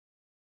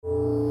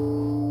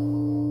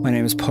My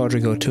name is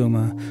Padraig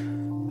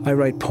Tuma. I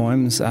write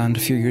poems, and a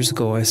few years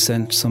ago I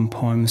sent some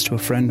poems to a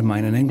friend of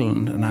mine in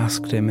England and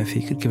asked him if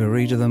he could give a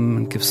read of them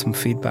and give some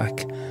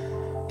feedback.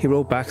 He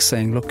wrote back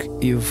saying, look,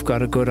 you've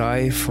got a good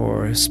eye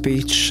for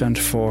speech and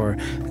for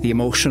the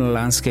emotional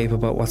landscape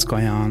about what's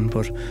going on,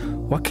 but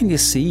what can you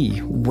see?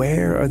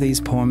 Where are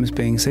these poems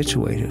being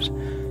situated?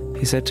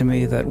 He said to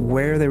me that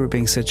where they were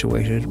being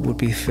situated would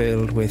be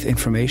filled with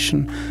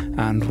information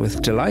and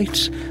with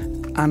delight,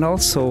 and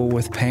also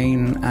with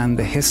pain and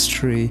the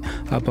history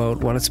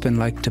about what it's been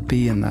like to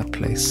be in that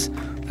place.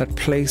 That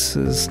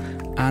places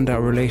and our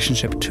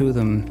relationship to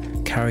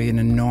them carry an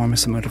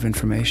enormous amount of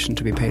information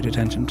to be paid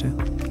attention to.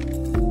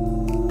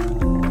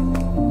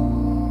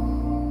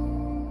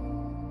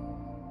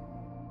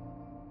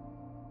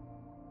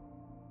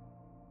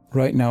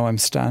 Right now I'm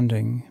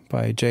standing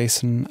by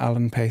Jason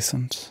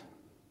Allen-Paisant.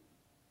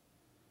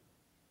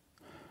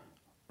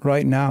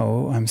 Right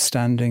now I'm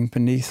standing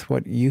beneath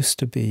what used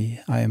to be,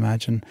 I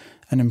imagine,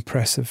 an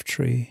impressive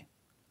tree.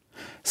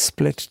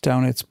 Split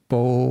down its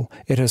bole,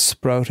 it has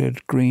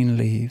sprouted green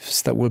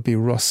leaves that will be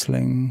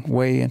rustling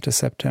way into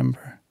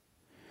September.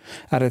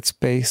 At its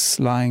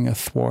base, lying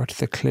athwart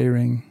the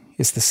clearing,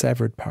 is the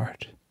severed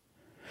part.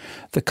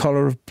 The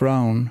colour of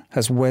brown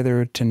has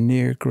weathered to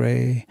near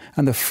grey,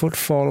 and the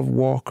footfall of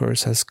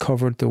walkers has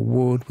covered the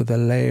wood with a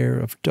layer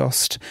of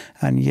dust,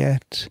 and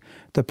yet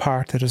the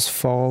part that has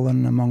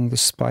fallen among the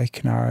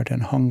spikenard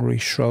and hungry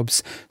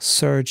shrubs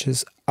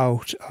surges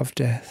out of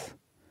death.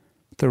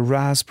 The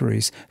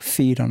raspberries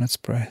feed on its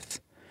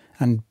breath,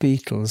 and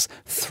beetles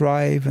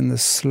thrive in the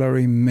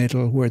slurry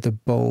middle where the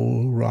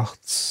bole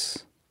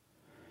rots.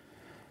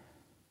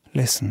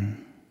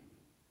 Listen.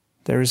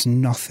 There is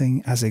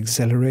nothing as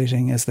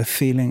exhilarating as the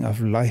feeling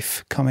of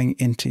life coming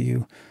into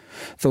you.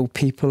 Though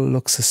people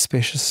look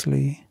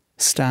suspiciously,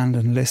 stand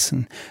and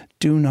listen.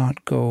 Do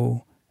not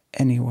go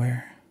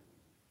anywhere.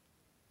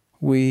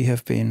 We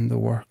have been the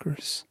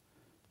workers,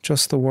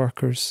 just the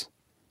workers.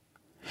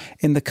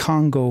 In the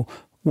Congo,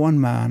 one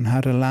man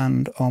had a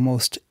land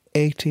almost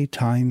 80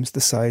 times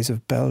the size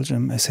of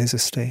Belgium as his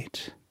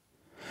estate.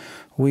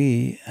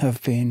 We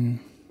have been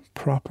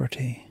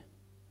property.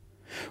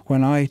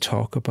 When I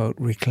talk about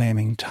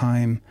reclaiming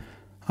time,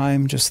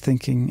 I'm just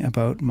thinking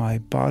about my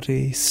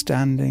body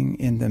standing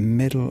in the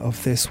middle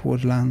of this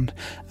woodland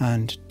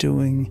and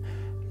doing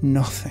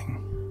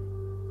nothing.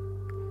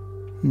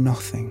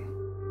 Nothing.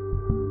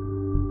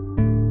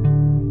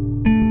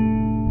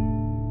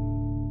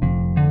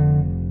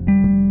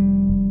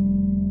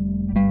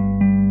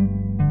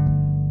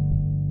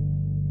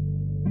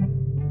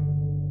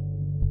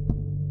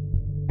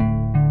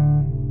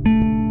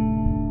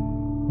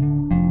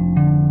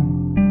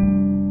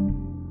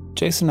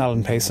 Jason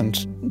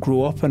Allen-Paisant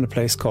grew up in a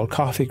place called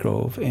Coffee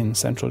Grove in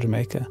central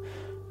Jamaica,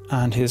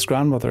 and his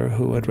grandmother,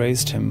 who had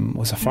raised him,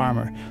 was a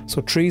farmer.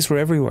 So trees were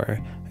everywhere.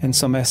 In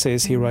some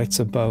essays he writes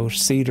about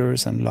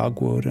cedars and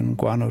logwood and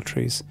guano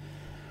trees.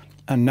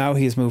 And now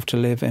he's moved to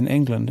live in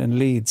England, in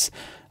Leeds,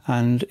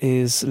 and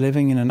is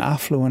living in an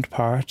affluent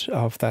part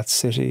of that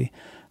city,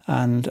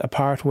 and a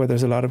part where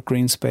there's a lot of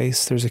green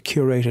space. There's a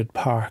curated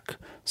park.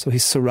 So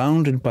he's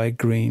surrounded by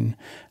green,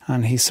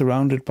 and he's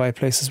surrounded by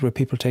places where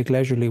people take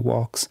leisurely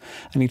walks.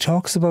 And he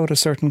talks about a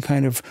certain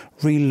kind of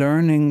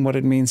relearning what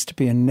it means to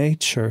be in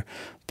nature,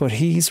 but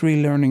he's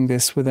relearning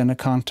this within a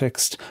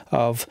context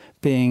of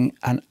being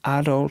an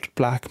adult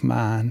black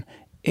man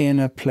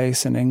in a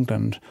place in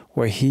England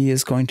where he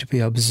is going to be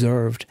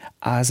observed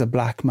as a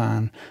black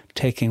man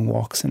taking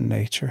walks in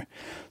nature.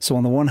 So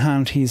on the one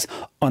hand, he's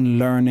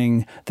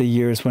unlearning the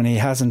years when he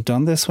hasn't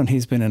done this, when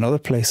he's been in other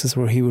places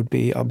where he would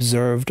be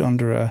observed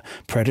under a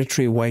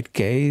predatory white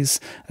gaze,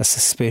 a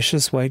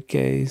suspicious white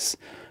gaze.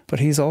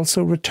 But he's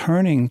also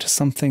returning to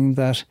something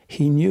that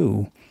he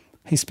knew.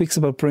 He speaks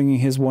about bringing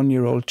his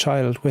 1-year-old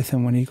child with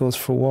him when he goes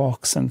for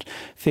walks and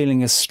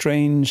feeling a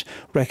strange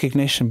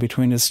recognition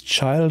between his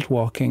child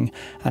walking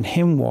and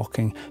him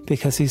walking,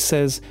 because he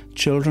says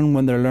children,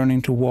 when they're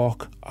learning to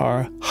walk,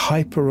 are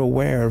hyper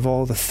aware of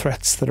all the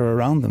threats that are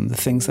around them, the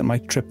things that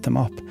might trip them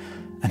up.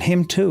 And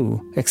him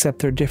too, except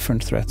they're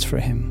different threats for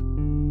him.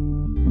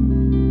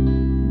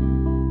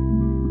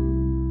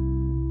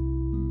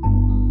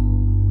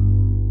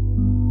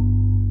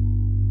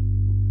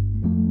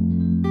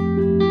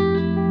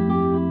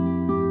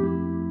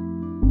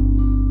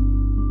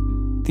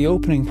 The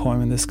opening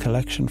poem in this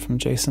collection from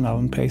Jason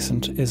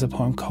Allen-Paisant is a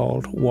poem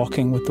called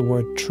Walking with the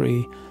Word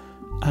Tree.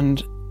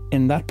 And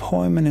in that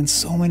poem, and in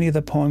so many of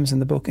the poems in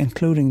the book,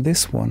 including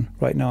this one,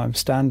 Right Now I'm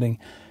Standing,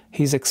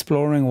 he's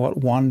exploring what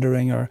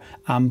wandering or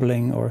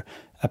ambling or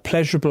a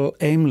pleasurable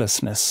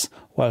aimlessness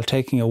while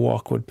taking a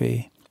walk would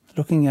be,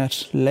 looking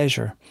at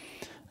leisure.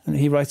 And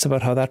he writes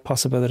about how that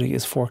possibility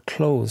is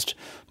foreclosed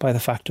by the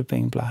fact of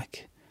being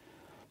black.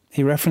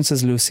 He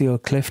references Lucille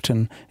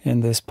Clifton in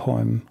this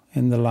poem,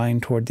 in the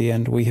line toward the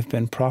end, "We have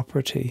been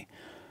property."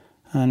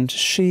 And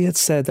she had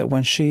said that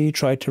when she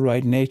tried to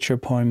write nature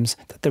poems,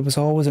 that there was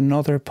always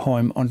another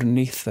poem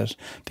underneath it,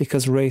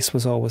 because race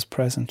was always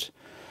present.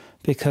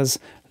 Because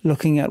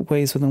looking at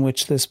ways within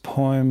which this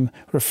poem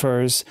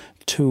refers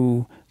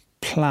to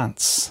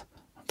plants.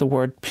 The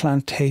word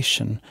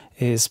plantation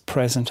is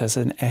present as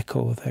an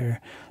echo there.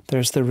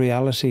 There's the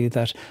reality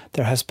that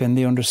there has been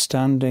the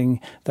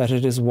understanding that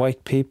it is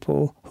white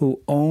people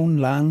who own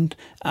land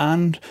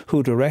and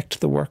who direct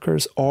the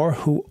workers, or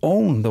who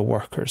own the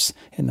workers,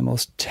 in the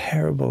most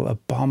terrible,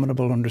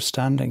 abominable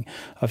understanding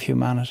of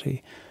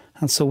humanity.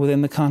 And so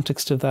within the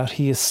context of that,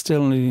 he is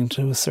still needing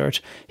to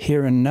assert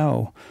here and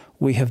now,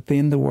 we have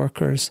been the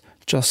workers,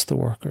 just the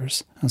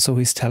workers. And so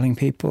he's telling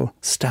people,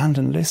 stand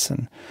and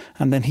listen.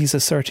 And then he's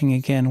asserting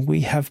again,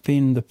 we have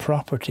been the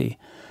property.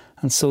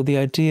 And so the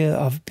idea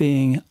of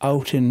being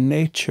out in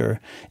nature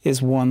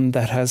is one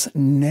that has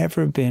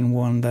never been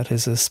one that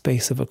is a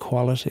space of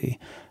equality.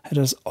 It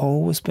has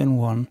always been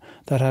one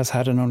that has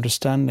had an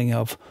understanding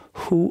of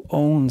who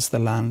owns the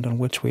land on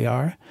which we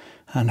are,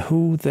 and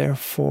who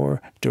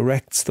therefore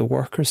directs the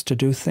workers to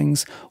do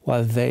things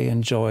while they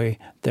enjoy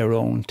their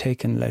own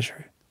taken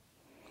leisure.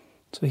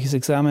 So he's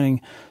examining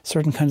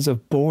certain kinds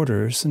of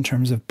borders in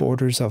terms of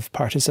borders of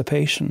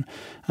participation.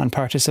 And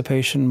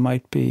participation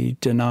might be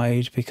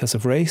denied because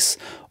of race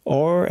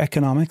or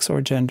economics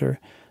or gender.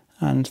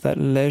 And that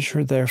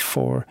leisure,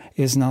 therefore,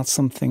 is not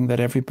something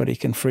that everybody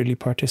can freely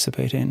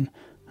participate in.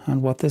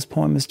 And what this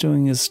poem is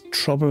doing is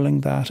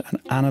troubling that and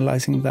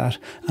analysing that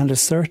and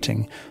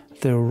asserting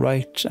the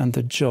right and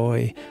the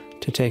joy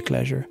to take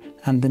leisure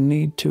and the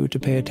need to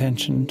pay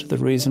attention to the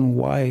reason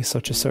why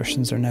such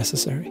assertions are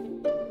necessary.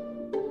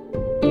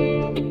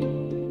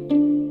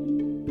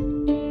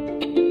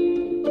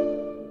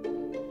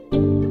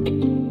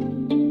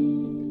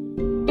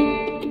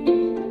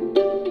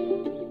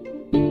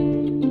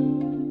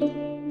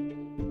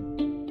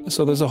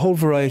 So there's a whole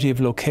variety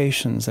of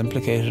locations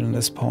implicated in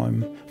this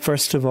poem.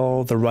 First of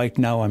all, the right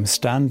now I'm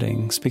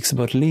standing speaks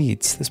about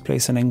Leeds, this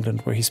place in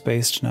England where he's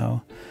based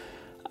now.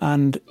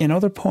 And in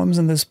other poems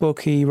in this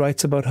book, he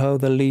writes about how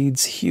the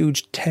Leeds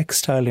huge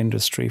textile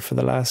industry for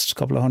the last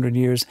couple of hundred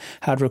years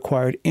had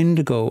required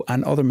indigo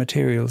and other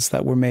materials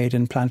that were made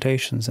in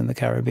plantations in the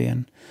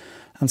Caribbean.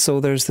 And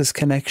so there's this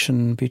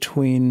connection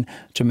between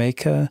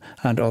Jamaica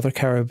and other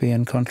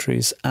Caribbean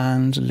countries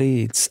and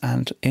Leeds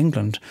and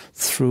England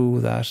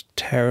through that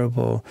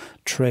terrible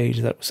trade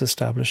that was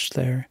established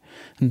there.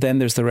 And then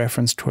there's the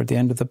reference toward the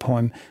end of the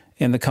poem.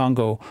 In the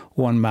Congo,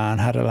 one man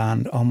had a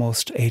land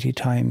almost 80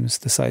 times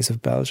the size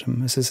of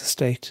Belgium as his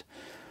estate.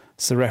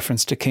 It's a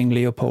reference to King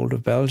Leopold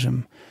of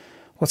Belgium.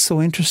 What's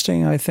so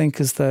interesting, I think,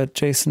 is that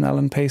Jason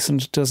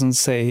Allen-Paisant doesn't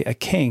say a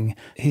king.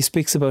 He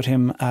speaks about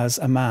him as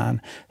a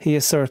man. He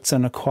asserts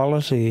an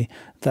equality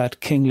that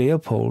King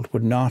Leopold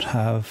would not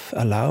have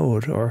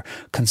allowed or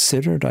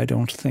considered, I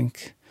don't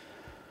think.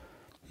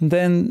 And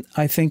then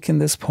I think in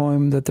this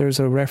poem that there's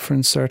a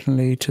reference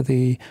certainly to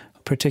the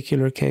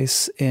particular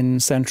case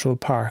in Central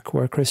Park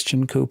where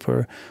Christian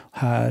Cooper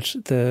had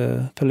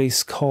the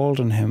police called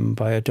on him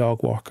by a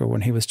dog walker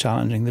when he was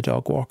challenging the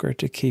dog walker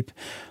to keep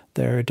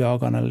their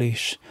dog on a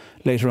leash.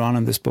 Later on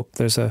in this book,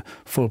 there's a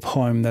full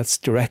poem that's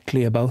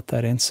directly about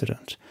that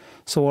incident.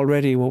 So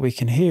already what we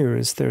can hear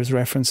is there's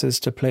references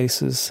to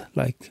places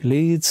like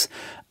Leeds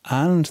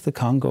and the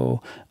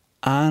Congo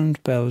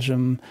and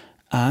Belgium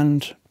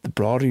and the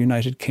broader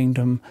United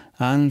Kingdom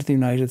and the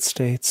United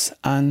States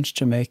and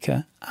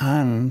Jamaica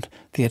and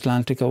the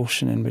Atlantic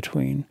Ocean in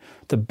between.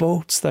 The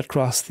boats that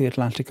crossed the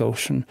Atlantic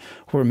Ocean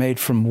were made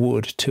from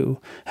wood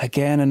too.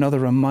 Again, another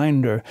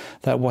reminder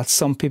that what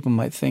some people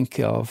might think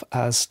of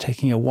as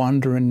taking a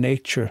wander in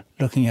nature,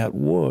 looking at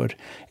wood,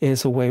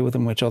 is a way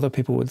within which other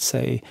people would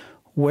say,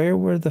 where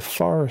were the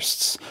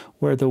forests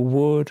where the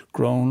wood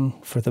grown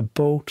for the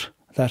boat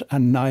that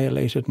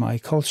annihilated my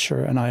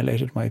culture,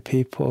 annihilated my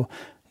people,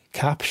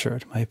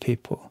 captured my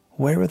people?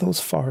 Where are those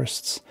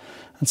forests?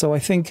 And so I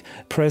think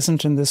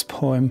present in this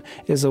poem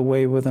is a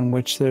way within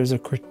which there's a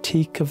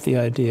critique of the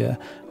idea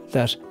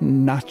that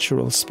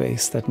natural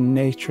space, that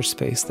nature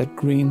space, that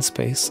green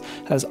space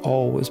has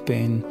always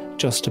been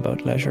just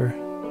about leisure.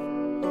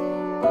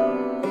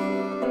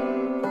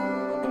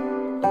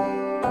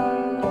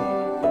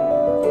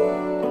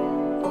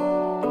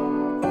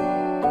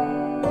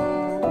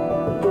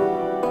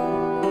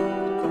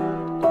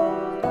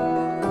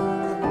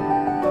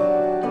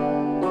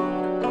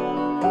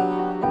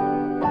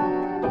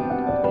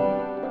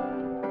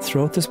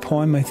 Throughout this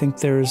poem, I think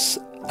there's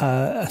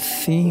a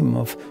theme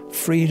of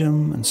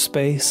freedom and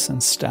space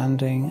and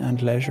standing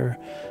and leisure.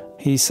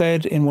 He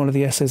said in one of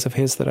the essays of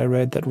his that I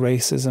read that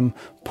racism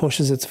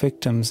pushes its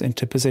victims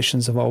into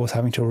positions of always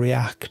having to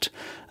react.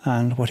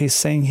 And what he's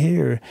saying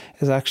here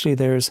is actually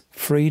there's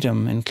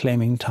freedom in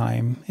claiming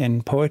time,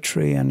 in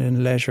poetry and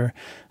in leisure,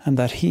 and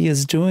that he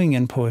is doing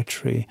in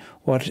poetry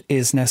what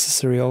is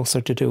necessary also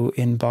to do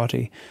in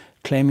body,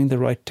 claiming the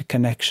right to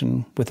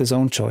connection with his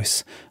own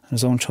choice, and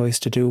his own choice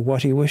to do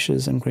what he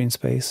wishes in green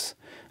space.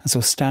 And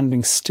so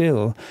standing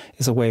still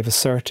is a way of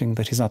asserting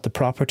that he's not the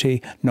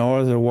property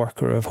nor the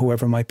worker of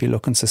whoever might be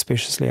looking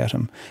suspiciously at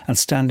him. And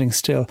standing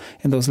still,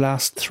 in those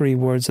last three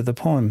words of the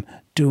poem,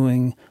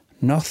 doing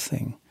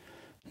nothing.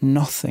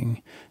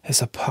 nothing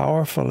is a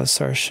powerful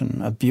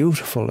assertion, a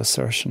beautiful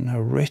assertion,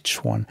 a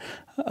rich one,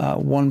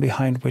 one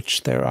behind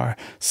which there are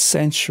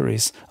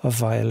centuries of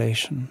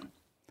violation.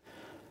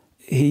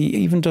 He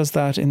even does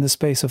that in the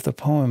space of the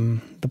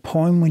poem. The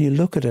poem, when you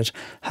look at it,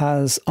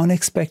 has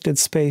unexpected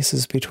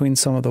spaces between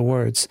some of the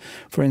words.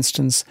 For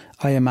instance,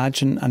 I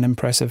imagine an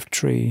impressive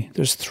tree.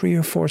 There's 3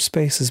 or 4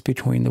 spaces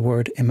between the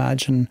word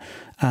imagine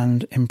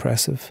and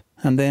impressive.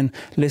 And then,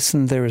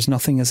 listen, there is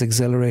nothing as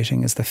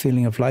exhilarating as the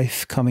feeling of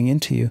life coming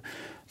into you.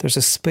 There's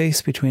a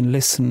space between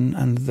listen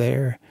and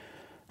there.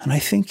 And I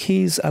think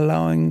he's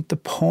allowing the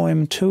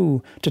poem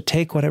too to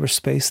take whatever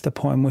space the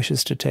poem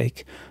wishes to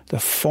take. The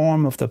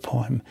form of the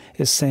poem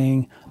is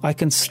saying, I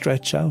can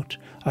stretch out,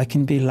 I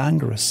can be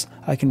languorous,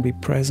 I can be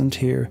present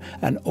here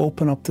and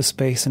open up the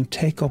space and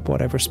take up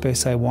whatever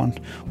space I want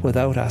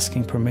without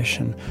asking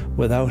permission,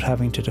 without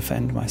having to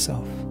defend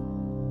myself.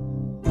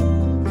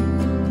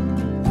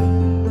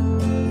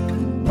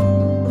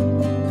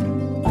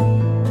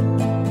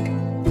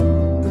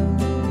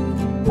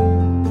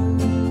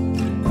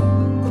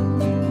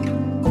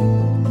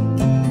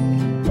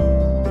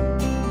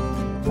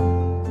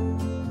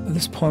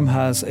 This poem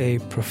has a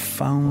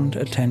profound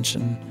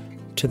attention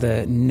to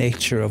the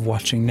nature of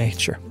watching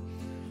nature.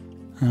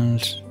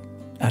 And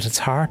at its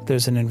heart,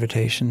 there's an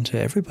invitation to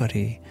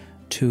everybody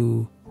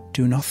to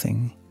do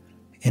nothing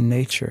in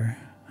nature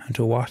and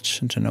to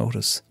watch and to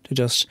notice, to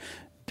just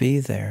be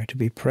there, to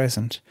be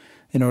present,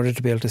 in order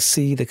to be able to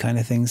see the kind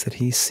of things that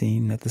he's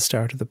seen at the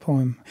start of the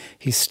poem.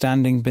 He's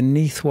standing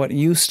beneath what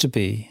used to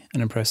be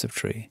an impressive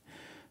tree,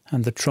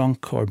 and the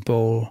trunk or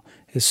bole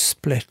is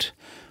split.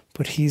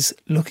 But he's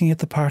looking at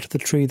the part of the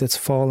tree that's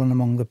fallen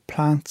among the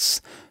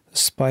plants, the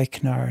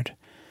spikenard,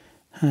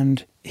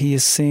 and he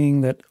is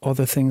seeing that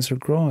other things are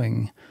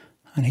growing.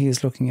 And he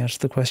is looking at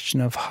the question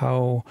of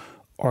how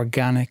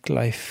organic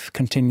life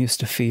continues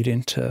to feed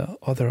into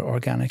other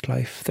organic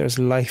life. There's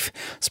life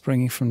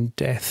springing from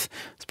death,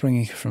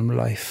 springing from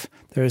life.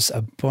 There's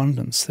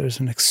abundance.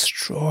 There's an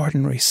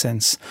extraordinary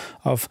sense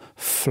of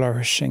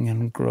flourishing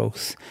and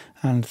growth,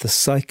 and the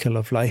cycle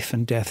of life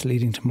and death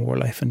leading to more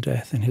life and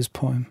death in his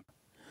poem.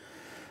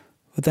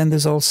 But then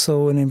there's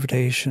also an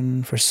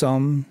invitation for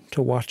some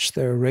to watch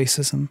their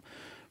racism,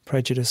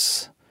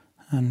 prejudice,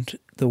 and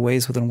the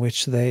ways within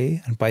which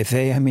they, and by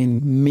they I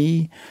mean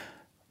me,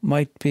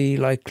 might be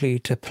likely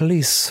to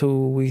police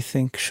who we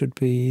think should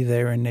be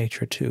there in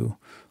nature too,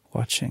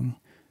 watching,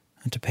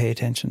 and to pay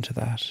attention to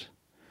that.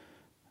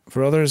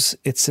 For others,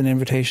 it's an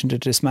invitation to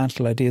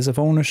dismantle ideas of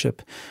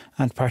ownership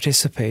and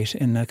participate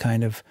in a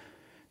kind of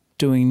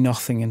doing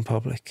nothing in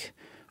public,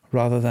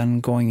 rather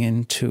than going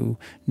into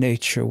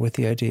nature with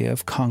the idea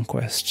of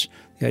conquest,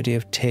 the idea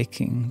of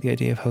taking, the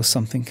idea of how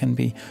something can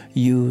be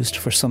used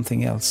for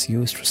something else,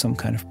 used for some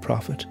kind of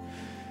profit.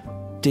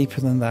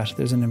 Deeper than that,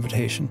 there's an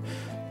invitation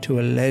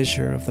to a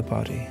leisure of the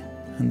body,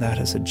 and that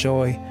is a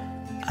joy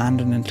and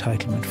an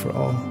entitlement for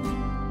all.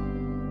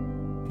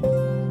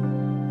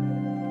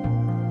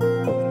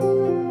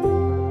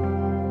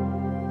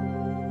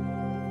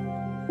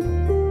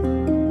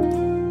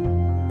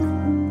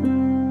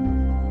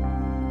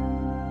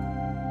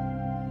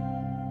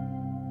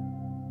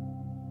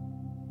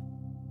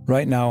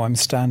 Right now I'm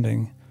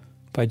standing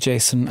by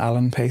Jason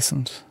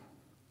Allen-Paisant.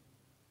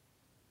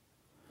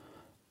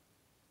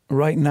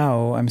 Right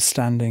now I'm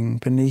standing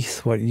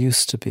beneath what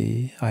used to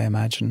be, I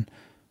imagine,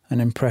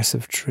 an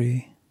impressive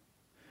tree.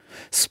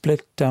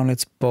 Split down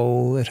its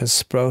bole, it has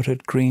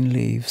sprouted green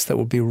leaves that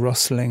will be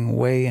rustling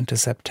way into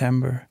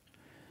September.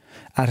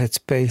 At its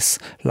base,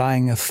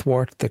 lying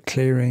athwart the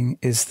clearing,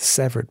 is the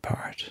severed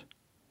part.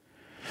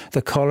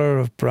 The colour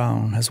of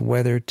brown has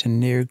weathered to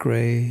near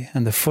grey,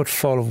 and the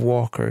footfall of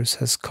walkers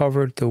has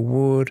covered the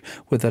wood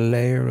with a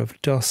layer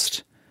of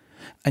dust,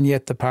 and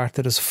yet the part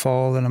that has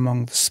fallen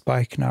among the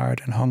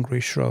spikenard and hungry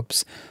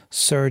shrubs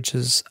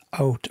surges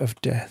out of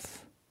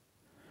death.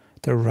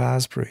 The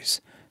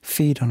raspberries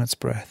feed on its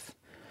breath,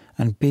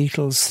 and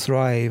beetles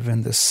thrive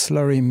in the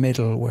slurry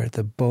middle where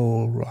the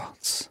bole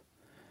rots.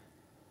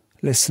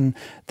 Listen,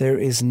 there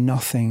is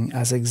nothing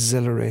as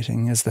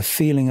exhilarating as the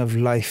feeling of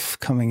life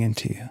coming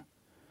into you.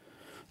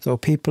 Though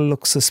people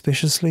look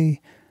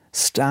suspiciously,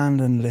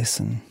 stand and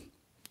listen.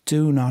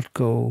 Do not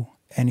go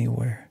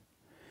anywhere.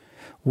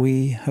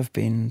 We have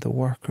been the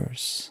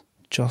workers,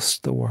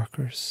 just the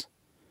workers.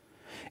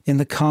 In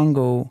the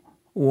Congo,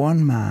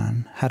 one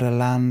man had a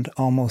land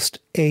almost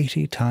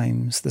 80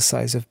 times the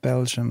size of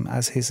Belgium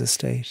as his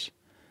estate.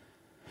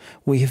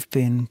 We have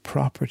been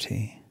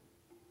property.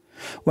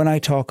 When I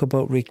talk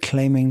about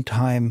reclaiming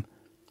time,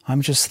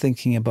 I'm just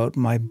thinking about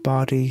my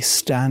body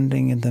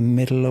standing in the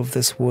middle of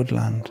this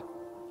woodland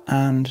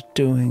and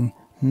doing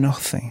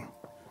nothing.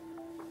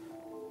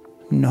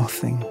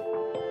 Nothing.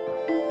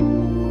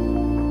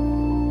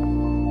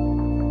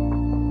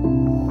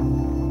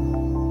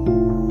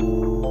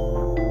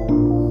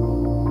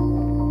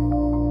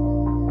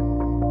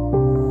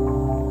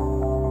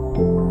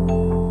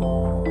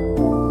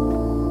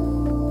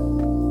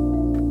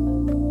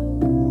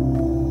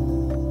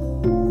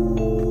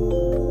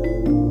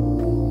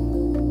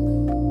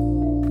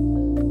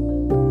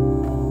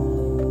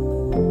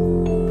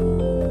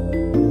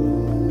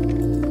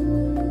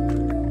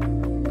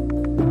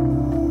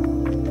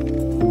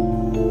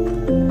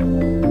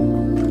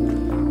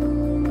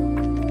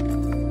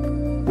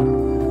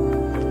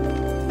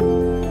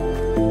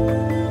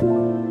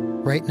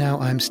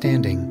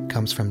 Standing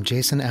comes from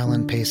Jason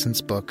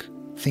Allen-Paisant's book,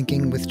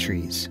 Thinking with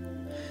Trees.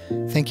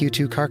 Thank you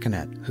to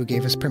Carcanet, who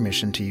gave us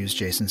permission to use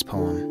Jason's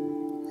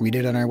poem. Read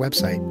it on our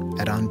website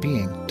at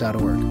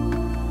onbeing.org.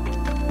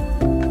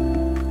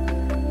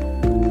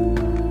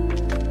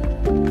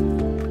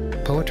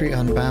 Poetry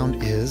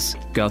Unbound is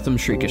Gautam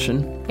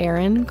Srikishan,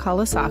 Aaron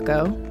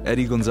Colasacco,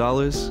 Eddie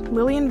Gonzalez,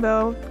 Lillian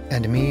Vo,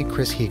 and me,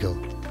 Chris Hegel.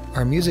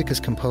 Our music is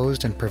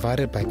composed and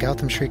provided by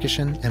Gautam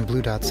Srikishan and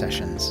Blue Dot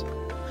Sessions.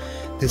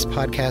 This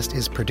podcast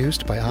is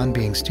produced by On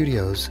Being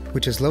Studios,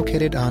 which is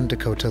located on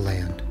Dakota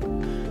land.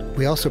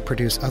 We also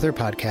produce other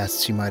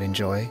podcasts you might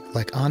enjoy,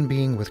 like On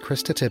Being with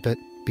Krista Tippett,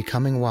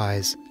 Becoming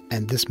Wise,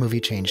 and This Movie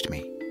Changed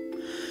Me.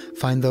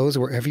 Find those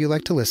wherever you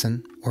like to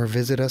listen, or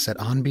visit us at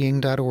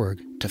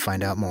onbeing.org to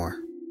find out more.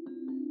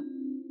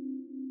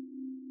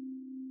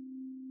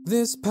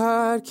 This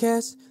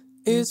podcast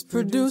is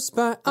produced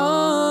by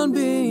On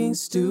Being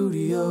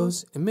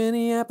Studios in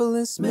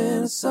Minneapolis,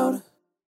 Minnesota.